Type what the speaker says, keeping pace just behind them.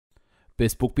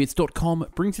Bestbookbits.com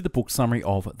brings you the book summary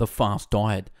of The Fast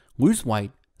Diet, Lose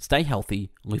Weight, Stay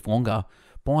Healthy, Live Longer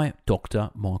by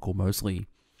Dr. Michael Mosley.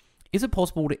 Is it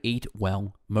possible to eat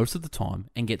well most of the time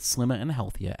and get slimmer and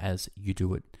healthier as you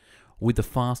do it? With the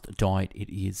fast diet,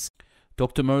 it is.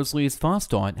 Dr. Mosley's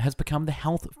fast diet has become the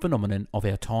health phenomenon of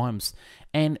our times,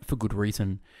 and for good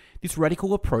reason. This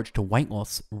radical approach to weight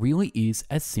loss really is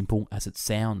as simple as it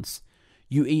sounds.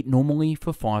 You eat normally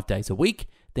for 5 days a week,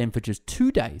 then for just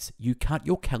 2 days, you cut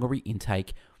your calorie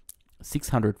intake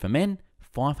 600 for men,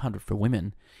 500 for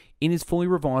women. In his fully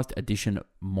revised edition,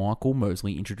 Michael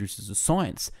Mosley introduces the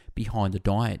science behind the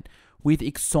diet, with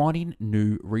exciting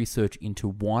new research into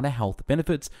wider health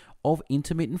benefits of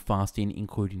intermittent fasting,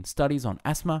 including studies on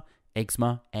asthma,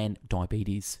 eczema, and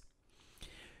diabetes.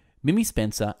 Mimi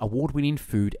Spencer, award-winning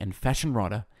food and fashion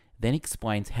writer, then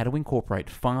explains how to incorporate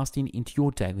fasting into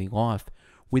your daily life,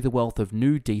 with a wealth of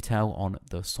new detail on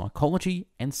the psychology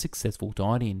and successful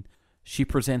dieting. She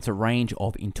presents a range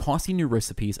of enticing new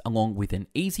recipes along with an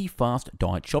easy fast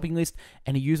diet shopping list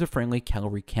and a user-friendly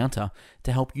calorie counter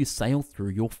to help you sail through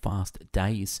your fast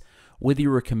days. Whether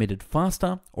you're a committed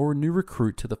faster or a new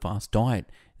recruit to the fast diet,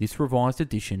 this revised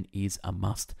edition is a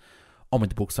must. On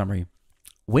with the book summary.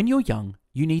 When you're young,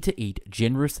 you need to eat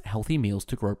generous, healthy meals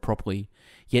to grow properly.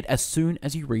 Yet as soon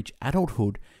as you reach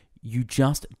adulthood, you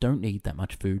just don't need that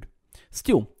much food.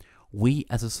 Still, we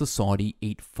as a society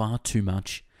eat far too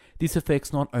much. This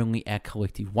affects not only our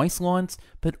collective waistlines,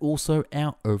 but also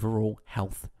our overall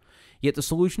health. Yet the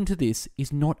solution to this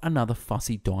is not another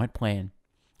fussy diet plan.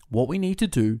 What we need to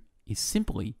do is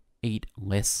simply eat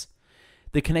less.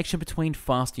 The connection between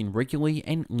fasting regularly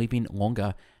and living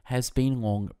longer has been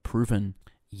long proven.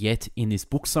 Yet, in this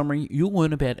book summary, you'll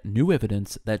learn about new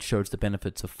evidence that shows the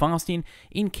benefits of fasting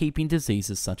in keeping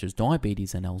diseases such as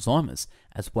diabetes and Alzheimer's,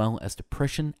 as well as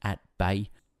depression, at bay.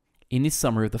 In this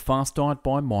summary of the fast diet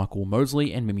by Michael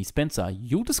Mosley and Mimi Spencer,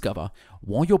 you'll discover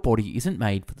why your body isn't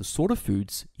made for the sort of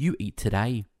foods you eat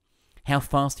today, how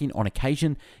fasting on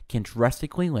occasion can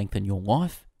drastically lengthen your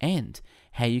life, and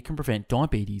how you can prevent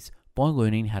diabetes by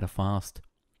learning how to fast.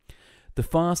 The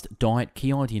fast diet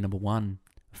key idea number 1.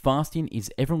 Fasting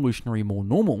is evolutionarily more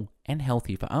normal and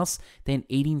healthy for us than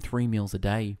eating 3 meals a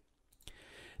day.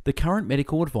 The current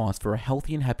medical advice for a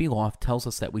healthy and happy life tells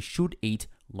us that we should eat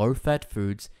low-fat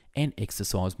foods and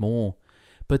exercise more.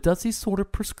 But does this sort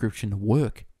of prescription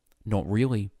work? Not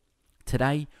really.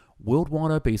 Today,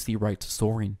 worldwide obesity rates are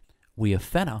soaring. We are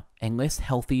fatter and less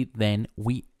healthy than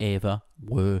we ever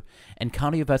were, and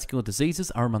cardiovascular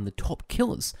diseases are among the top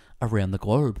killers around the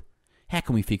globe. How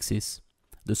can we fix this?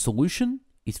 The solution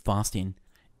is fasting,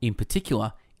 in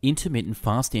particular intermittent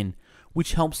fasting,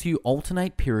 which helps you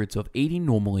alternate periods of eating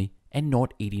normally and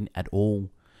not eating at all.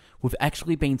 We've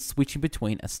actually been switching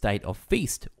between a state of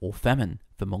feast or famine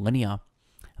for millennia.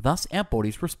 Thus, our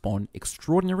bodies respond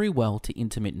extraordinarily well to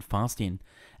intermittent fasting,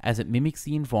 as it mimics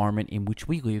the environment in which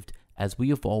we lived as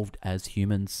we evolved as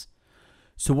humans.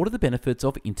 So what are the benefits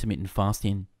of intermittent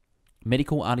fasting?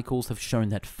 Medical articles have shown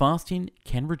that fasting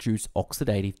can reduce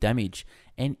oxidative damage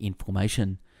and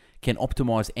inflammation, can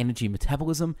optimize energy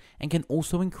metabolism, and can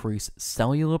also increase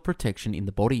cellular protection in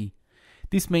the body.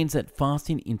 This means that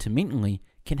fasting intermittently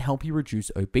can help you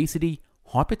reduce obesity,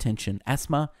 hypertension,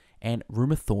 asthma, and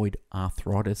rheumatoid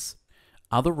arthritis.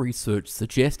 Other research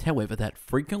suggests, however, that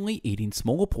frequently eating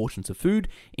smaller portions of food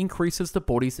increases the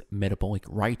body's metabolic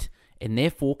rate and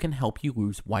therefore can help you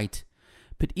lose weight.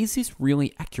 But is this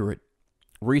really accurate?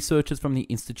 Researchers from the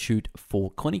Institute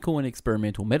for Clinical and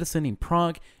Experimental Medicine in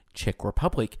Prague, Czech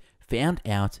Republic, found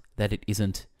out that it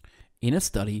isn't. In a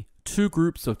study, 2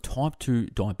 groups of type 2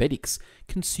 diabetics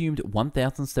consumed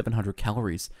 1,700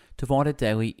 calories, divided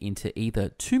daily into either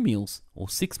 2 meals or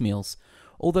 6 meals.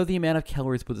 Although the amount of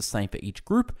calories were the same for each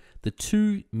group, the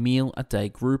 2-meal-a-day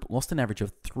group lost an average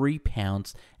of 3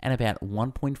 pounds and about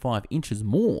 1.5 inches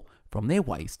more from their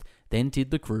waist than did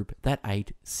the group that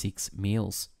ate 6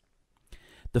 meals.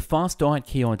 The fast diet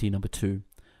key idea number 2.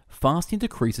 Fasting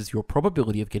decreases your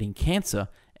probability of getting cancer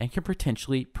and can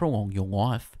potentially prolong your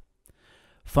life.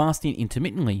 Fasting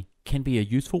intermittently can be a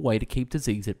useful way to keep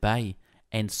disease at bay,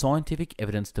 and scientific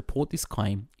evidence to support this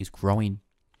claim is growing.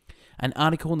 An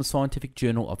article in the scientific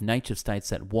journal of Nature states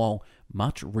that while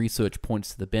much research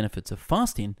points to the benefits of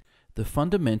fasting, the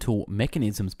fundamental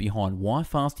mechanisms behind why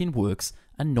fasting works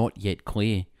are not yet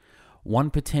clear. One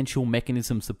potential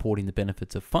mechanism supporting the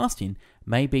benefits of fasting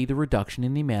may be the reduction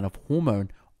in the amount of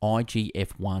hormone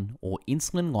IGF-1 or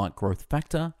insulin-like growth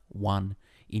factor 1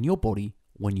 in your body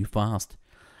when you fast.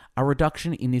 A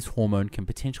reduction in this hormone can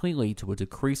potentially lead to a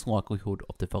decreased likelihood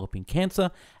of developing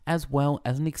cancer as well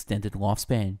as an extended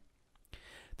lifespan.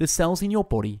 The cells in your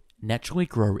body naturally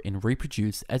grow and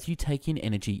reproduce as you take in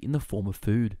energy in the form of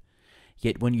food.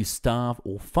 Yet when you starve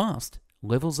or fast,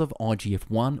 levels of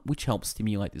IGF-1, which helps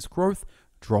stimulate this growth,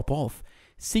 drop off,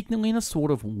 signaling a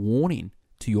sort of warning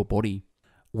to your body.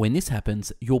 When this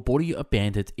happens, your body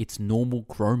abandons its normal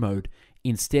grow mode,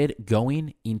 instead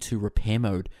going into repair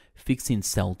mode, fixing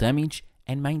cell damage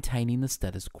and maintaining the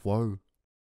status quo.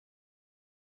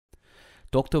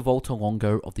 Dr. Walter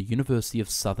Longo of the University of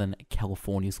Southern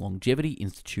California's Longevity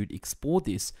Institute explored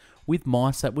this with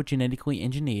mice that were genetically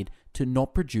engineered to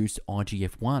not produce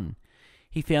IGF-1.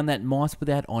 He found that mice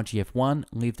without IGF-1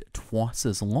 lived twice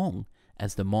as long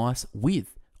as the mice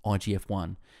with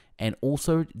IGF-1 and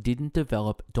also didn't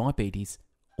develop diabetes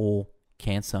or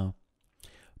cancer.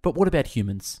 But what about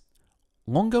humans?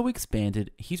 Longo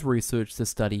expanded his research to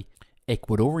study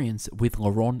Ecuadorians with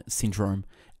Laron syndrome,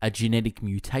 a genetic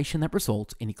mutation that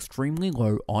results in extremely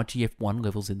low IGF-1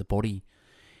 levels in the body.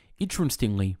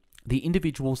 Interestingly, the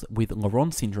individuals with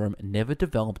Laron syndrome never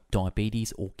developed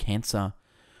diabetes or cancer.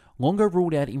 Longo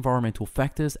ruled out environmental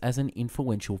factors as an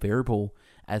influential variable,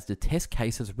 as the test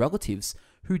cases' relatives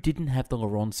who didn't have the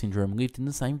Laron syndrome lived in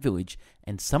the same village,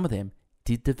 and some of them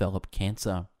did develop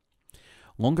cancer.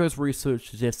 Longo's research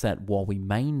suggests that while we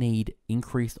may need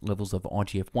increased levels of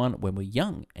IGF-1 when we're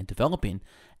young and developing,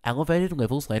 elevated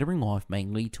levels later in life may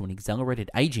lead to an accelerated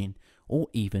aging or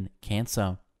even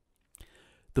cancer.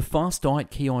 The fast diet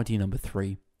key idea number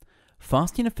 3.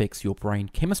 Fasting affects your brain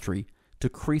chemistry,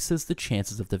 decreases the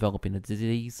chances of developing a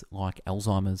disease like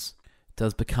Alzheimer's.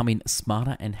 Does becoming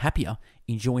smarter and happier,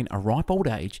 enjoying a ripe old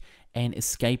age, and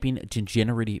escaping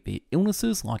degenerative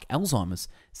illnesses like Alzheimer's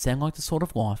sound like the sort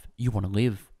of life you want to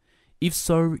live? If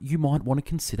so, you might want to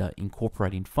consider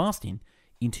incorporating fasting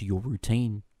into your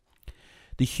routine.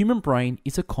 The human brain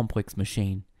is a complex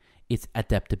machine. Its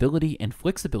adaptability and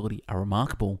flexibility are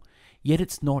remarkable, yet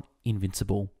it's not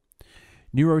invincible.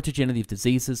 Neurodegenerative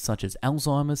diseases such as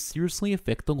Alzheimer's seriously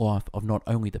affect the life of not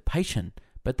only the patient,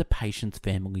 but the patient's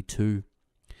family too.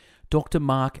 Dr.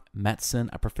 Mark Mattson,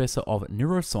 a professor of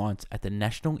neuroscience at the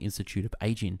National Institute of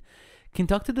Aging,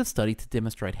 conducted a study to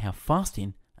demonstrate how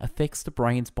fasting affects the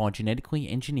brains by genetically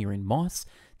engineering mice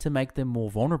to make them more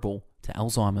vulnerable to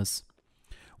Alzheimer's.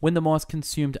 When the mice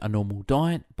consumed a normal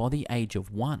diet by the age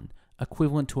of 1,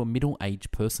 equivalent to a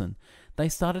middle-aged person, they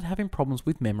started having problems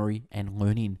with memory and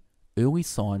learning, early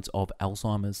signs of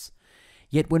Alzheimer's.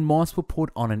 Yet when mice were put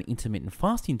on an intermittent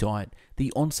fasting diet,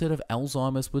 the onset of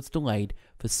Alzheimer's was delayed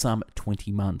for some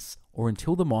 20 months, or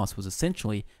until the mice was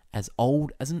essentially as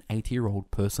old as an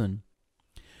 80-year-old person.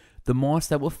 The mice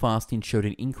that were fasting showed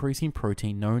an increase in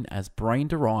protein known as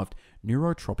brain-derived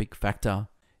neurotrophic factor.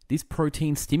 This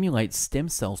protein stimulates stem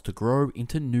cells to grow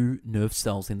into new nerve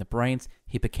cells in the brain's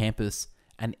hippocampus,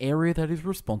 an area that is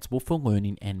responsible for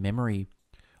learning and memory.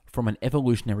 From an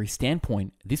evolutionary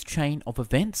standpoint, this chain of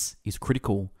events is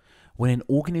critical. When an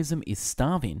organism is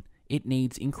starving, it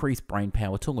needs increased brain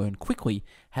power to learn quickly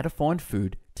how to find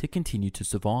food to continue to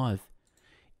survive.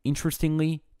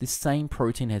 Interestingly, this same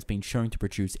protein has been shown to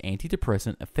produce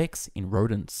antidepressant effects in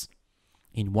rodents.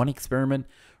 In one experiment,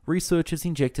 researchers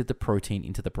injected the protein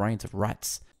into the brains of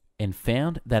rats and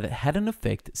found that it had an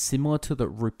effect similar to the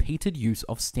repeated use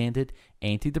of standard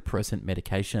antidepressant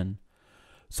medication.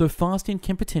 So fasting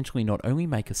can potentially not only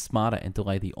make us smarter and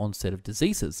delay the onset of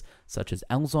diseases such as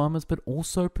Alzheimer's, but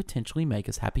also potentially make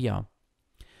us happier.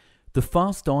 The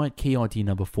fast diet key idea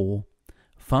number 4.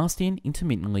 Fasting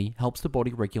intermittently helps the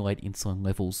body regulate insulin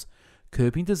levels,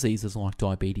 curbing diseases like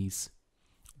diabetes.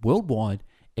 Worldwide,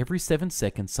 every 7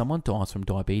 seconds someone dies from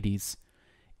diabetes.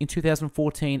 In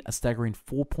 2014, a staggering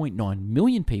 4.9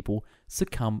 million people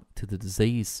succumbed to the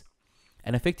disease.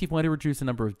 An effective way to reduce the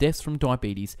number of deaths from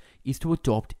diabetes is to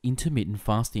adopt intermittent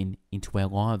fasting into our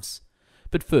lives.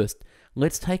 But first,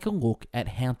 let's take a look at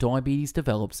how diabetes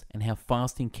develops and how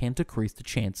fasting can decrease the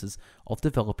chances of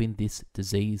developing this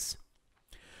disease.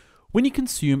 When you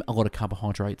consume a lot of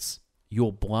carbohydrates,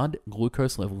 your blood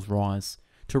glucose levels rise.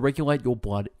 To regulate your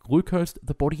blood glucose,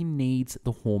 the body needs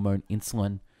the hormone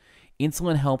insulin.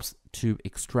 Insulin helps to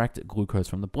extract glucose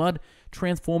from the blood,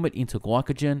 transform it into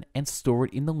glycogen, and store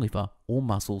it in the liver or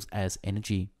muscles as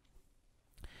energy.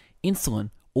 Insulin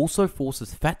also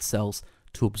forces fat cells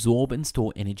to absorb and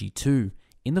store energy too,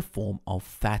 in the form of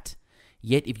fat.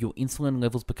 Yet if your insulin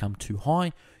levels become too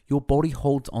high, your body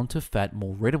holds onto fat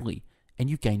more readily,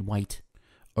 and you gain weight.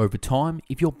 Over time,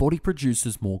 if your body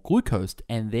produces more glucose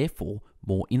and therefore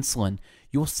more insulin,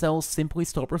 your cells simply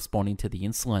stop responding to the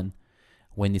insulin.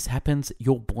 When this happens,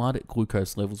 your blood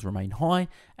glucose levels remain high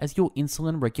as your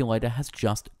insulin regulator has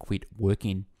just quit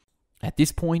working. At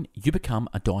this point, you become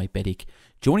a diabetic,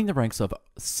 joining the ranks of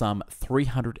some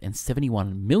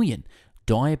 371 million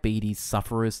diabetes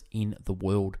sufferers in the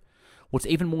world. What's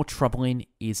even more troubling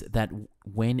is that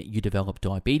when you develop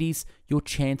diabetes, your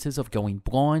chances of going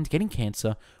blind, getting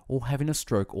cancer, or having a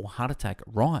stroke or heart attack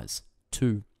rise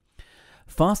too.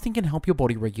 Fasting can help your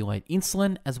body regulate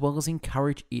insulin as well as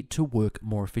encourage it to work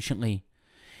more efficiently.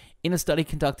 In a study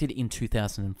conducted in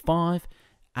 2005,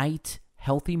 8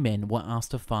 healthy men were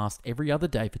asked to fast every other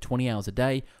day for 20 hours a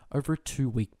day over a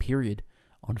 2-week period.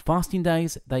 On fasting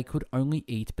days, they could only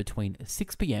eat between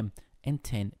 6 p.m. and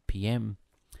 10 p.m.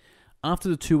 After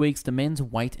the 2 weeks, the men's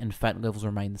weight and fat levels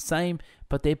remained the same,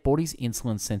 but their body's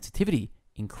insulin sensitivity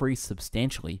increased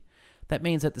substantially. That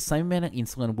means that the same amount of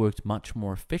insulin worked much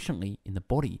more efficiently in the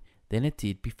body than it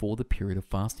did before the period of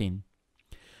fasting.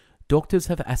 Doctors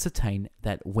have ascertained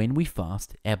that when we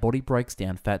fast, our body breaks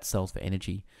down fat cells for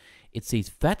energy. It's these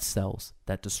fat cells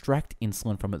that distract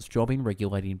insulin from its job in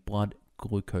regulating blood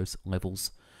glucose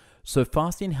levels. So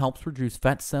fasting helps reduce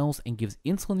fat cells and gives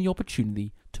insulin the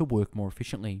opportunity to work more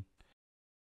efficiently.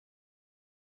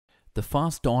 The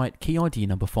fast diet, key idea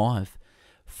number 5.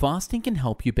 Fasting can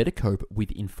help you better cope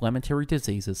with inflammatory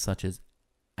diseases such as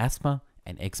asthma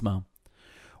and eczema.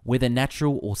 Whether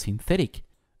natural or synthetic,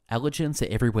 allergens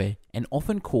are everywhere and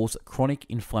often cause chronic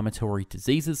inflammatory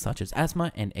diseases such as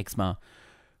asthma and eczema.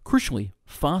 Crucially,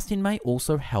 fasting may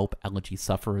also help allergy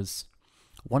sufferers.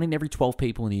 1 in every 12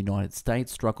 people in the United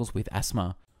States struggles with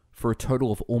asthma, for a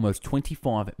total of almost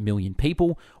 25 million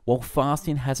people. While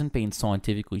fasting hasn't been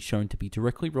scientifically shown to be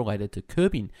directly related to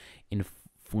curbing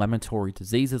inflammatory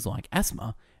diseases like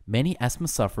asthma, many asthma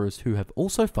sufferers who have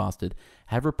also fasted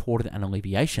have reported an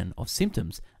alleviation of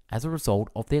symptoms as a result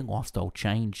of their lifestyle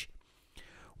change.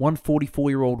 One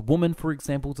 44-year-old woman, for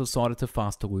example, decided to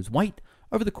fast to lose weight.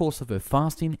 Over the course of her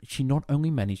fasting, she not only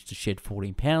managed to shed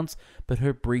 14 pounds, but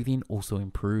her breathing also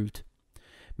improved.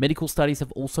 Medical studies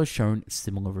have also shown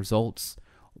similar results.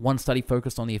 One study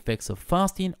focused on the effects of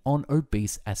fasting on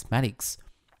obese asthmatics.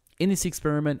 In this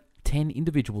experiment, 10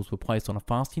 individuals were placed on a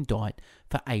fasting diet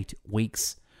for 8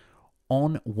 weeks.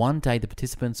 On one day, the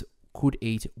participants could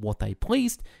eat what they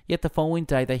pleased, yet the following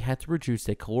day they had to reduce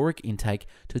their caloric intake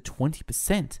to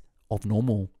 20% of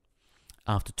normal.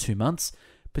 After 2 months,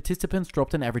 participants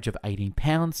dropped an average of 18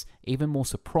 pounds. Even more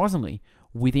surprisingly,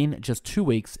 within just 2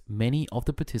 weeks, many of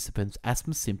the participants'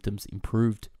 asthma symptoms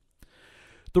improved.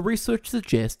 The research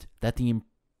suggests that the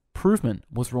improvement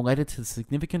was related to the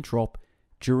significant drop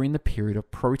during the period of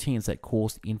proteins that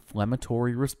caused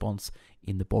inflammatory response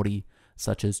in the body,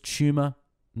 such as tumor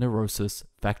necrosis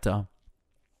factor.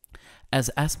 As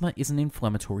asthma is an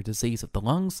inflammatory disease of the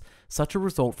lungs, such a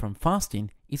result from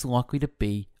fasting is likely to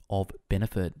be of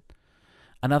benefit.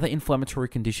 Another inflammatory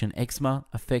condition, eczema,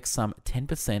 affects some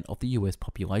 10% of the US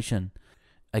population.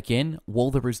 Again,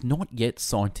 while there is not yet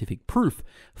scientific proof,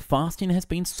 fasting has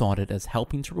been cited as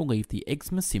helping to relieve the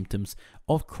eczema symptoms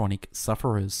of chronic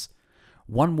sufferers.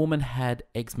 One woman had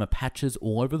eczema patches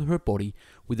all over her body,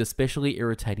 with especially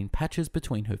irritating patches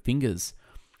between her fingers.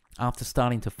 After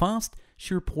starting to fast,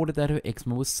 she reported that her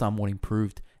eczema was somewhat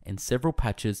improved, and several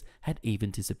patches had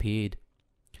even disappeared.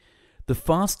 The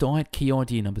fast diet, key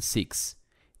idea number 6.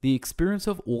 The experience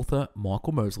of author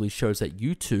Michael Mosley shows that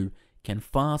you too can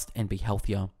fast and be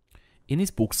healthier. In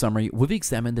his book summary, we've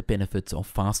examined the benefits of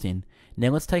fasting. Now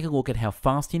let's take a look at how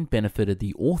fasting benefited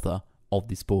the author of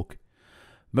this book.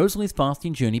 Mosley's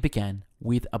fasting journey began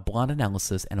with a blood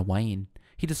analysis and a weigh-in.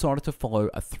 He decided to follow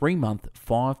a 3-month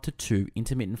 5-2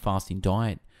 intermittent fasting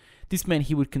diet. This meant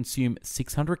he would consume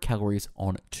 600 calories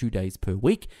on 2 days per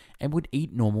week and would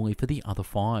eat normally for the other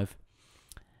 5.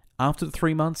 After the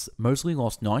 3 months, Mosley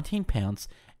lost 19 pounds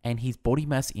and his body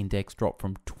mass index dropped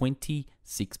from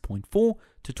 26.4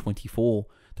 to 24.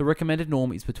 The recommended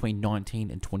norm is between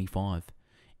 19 and 25.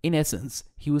 In essence,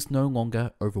 he was no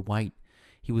longer overweight.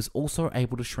 He was also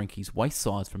able to shrink his waist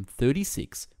size from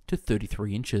 36 to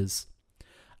 33 inches.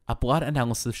 A blood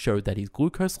analysis showed that his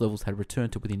glucose levels had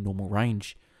returned to within normal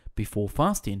range. Before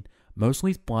fasting,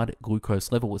 Mosley's blood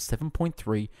glucose level was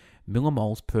 7.3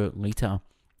 millimoles per litre,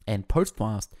 and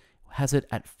post-fast has it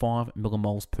at 5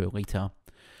 millimoles per litre.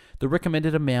 The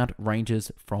recommended amount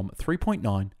ranges from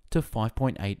 3.9 to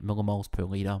 5.8 millimoles per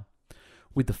litre.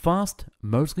 With the fast,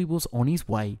 Mosley was on his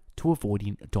way to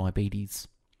avoiding diabetes.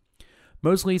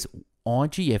 Mosley's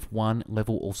IGF-1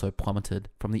 level also plummeted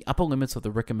from the upper limits of the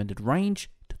recommended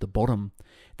range to the bottom,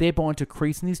 thereby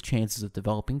decreasing his chances of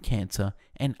developing cancer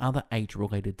and other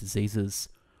age-related diseases.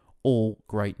 All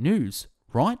great news,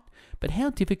 right? But how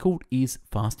difficult is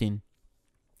fasting?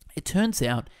 It turns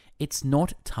out it's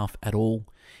not tough at all.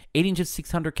 Eating just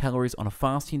 600 calories on a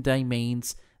fasting day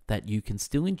means that you can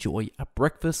still enjoy a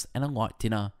breakfast and a light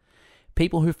dinner.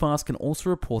 People who fast can also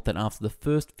report that after the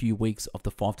first few weeks of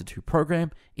the 5 to 2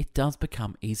 program, it does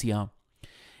become easier.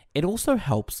 It also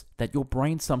helps that your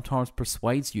brain sometimes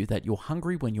persuades you that you're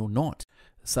hungry when you're not,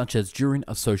 such as during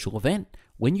a social event,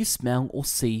 when you smell or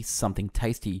see something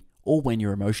tasty, or when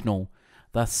you're emotional.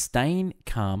 Thus, staying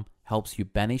calm helps you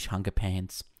banish hunger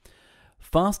pangs.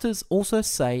 Fasters also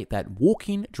say that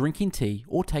walking, drinking tea,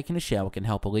 or taking a shower can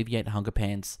help alleviate hunger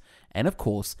pangs. And of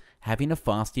course, having a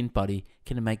fasting buddy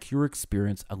can make your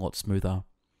experience a lot smoother.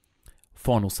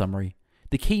 Final summary.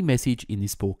 The key message in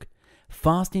this book.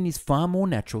 Fasting is far more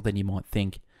natural than you might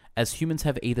think, as humans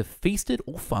have either feasted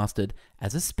or fasted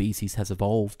as a species has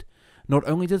evolved. Not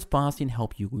only does fasting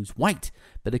help you lose weight,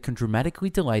 but it can dramatically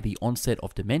delay the onset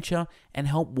of dementia and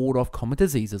help ward off common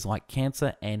diseases like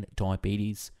cancer and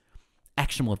diabetes.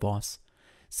 Actionable advice.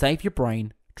 Save your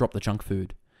brain, drop the junk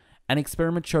food. An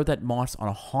experiment showed that mice on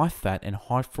a high-fat and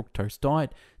high-fructose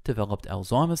diet developed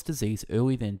Alzheimer's disease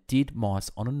earlier than did mice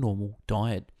on a normal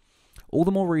diet. All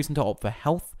the more reason to opt for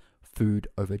health food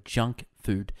over junk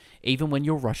food, even when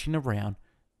you're rushing around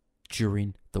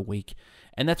during the week.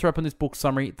 And that's a wrap on this book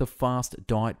summary, The Fast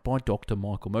Diet by Dr.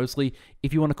 Michael Mosley.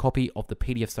 If you want a copy of the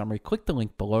PDF summary, click the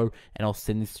link below and I'll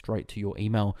send this straight to your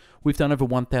email. We've done over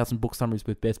 1,000 book summaries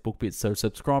with Best Book Bits, so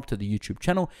subscribe to the YouTube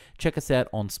channel. Check us out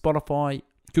on Spotify,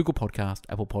 Google Podcast,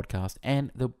 Apple Podcast,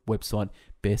 and the website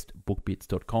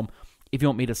bestbookbits.com. If you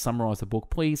want me to summarize the book,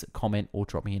 please comment or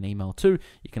drop me an email too.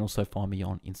 You can also find me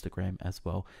on Instagram as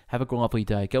well. Have a lovely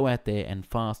day. Go out there and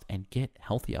fast and get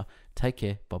healthier. Take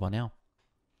care. Bye-bye now.